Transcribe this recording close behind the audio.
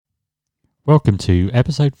Welcome to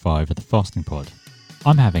episode 5 of the Fasting Pod.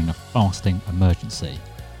 I'm having a fasting emergency.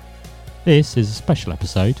 This is a special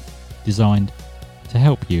episode designed to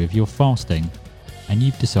help you if you're fasting and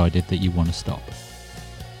you've decided that you want to stop.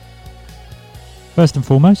 First and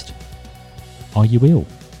foremost, are you ill?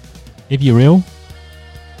 If you're ill,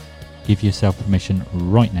 give yourself permission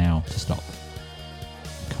right now to stop.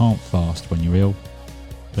 You can't fast when you're ill.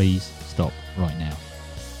 Please stop right now.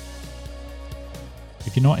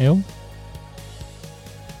 If you're not ill,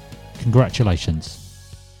 congratulations.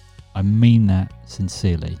 I mean that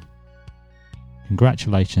sincerely.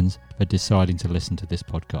 Congratulations for deciding to listen to this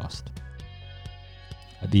podcast.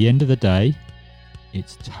 At the end of the day,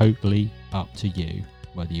 it's totally up to you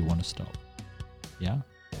whether you want to stop. Yeah?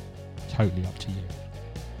 Totally up to you.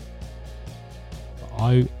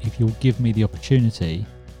 But if you'll give me the opportunity,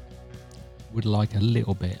 would like a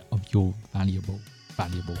little bit of your valuable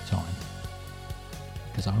time.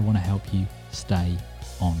 Because I want to help you stay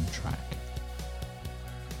on track.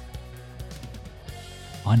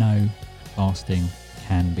 I know fasting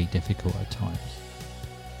can be difficult at times.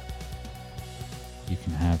 You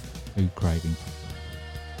can have food craving.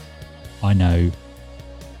 I know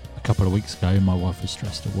a couple of weeks ago my wife was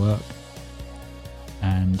stressed at work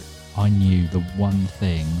and I knew the one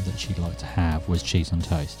thing that she'd like to have was cheese on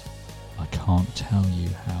toast. I can't tell you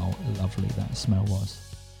how lovely that smell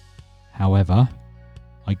was. However,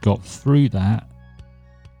 I got through that,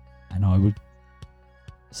 and I would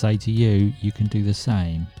say to you, you can do the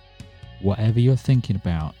same. Whatever you're thinking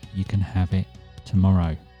about, you can have it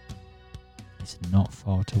tomorrow. It's not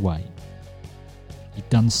far to wait. You've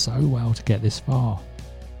done so well to get this far.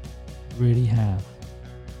 You really have.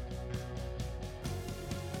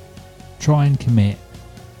 Try and commit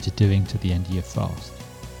to doing to the end of your fast.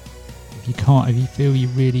 If you feel you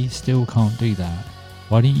really still can't do that,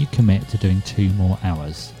 why don't you commit to doing 2 more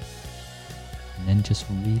hours and then just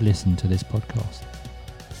re-listen to this podcast?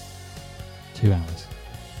 2 hours.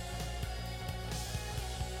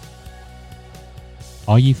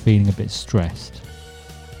 Are you feeling a bit stressed?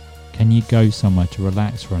 Can you go somewhere to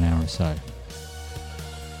relax for an hour or so?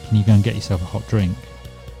 Can you go and get yourself a hot drink?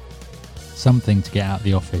 Something to get out of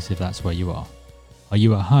the office if that's where you are. Are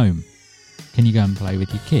you at home? Can you go and play with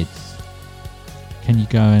your kids? Can you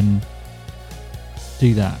go and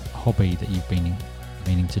do that hobby that you've been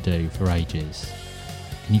meaning to do for ages?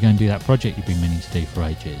 Can you go and do that project you've been meaning to do for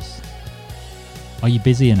ages? Are you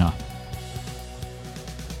busy enough?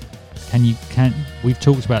 We've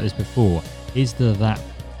talked about this before. Is there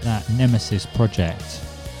that nemesis project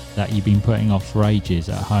that you've been putting off for ages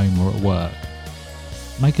at home or at work?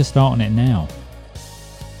 Make a start on it now.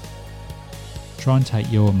 Try and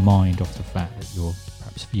take your mind off the fact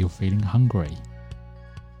that you're feeling hungry.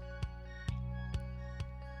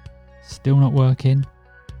 Still not working?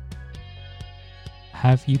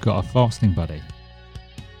 Have you got a fasting buddy?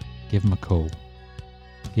 Give them a call.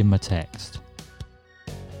 Give them a text.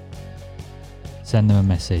 Send them a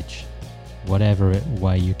message. Whatever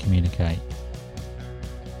way you communicate.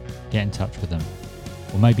 Get in touch with them.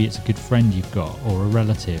 Or maybe it's a good friend you've got or a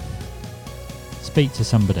relative. Speak to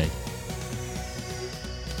somebody.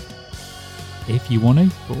 If you want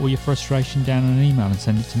to, put all your frustration down on an email and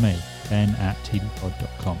send it to me,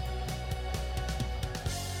 ben@tdpod.com.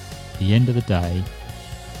 At the end of the day,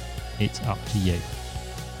 it's up to you.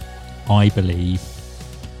 I believe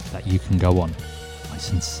that you can go on. I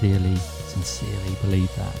sincerely believe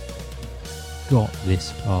that. Got this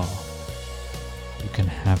far. You can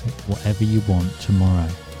have it whatever you want tomorrow.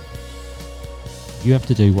 You have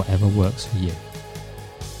to do whatever works for you.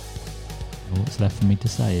 All that's left for me to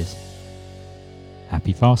say is,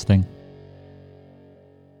 happy fasting.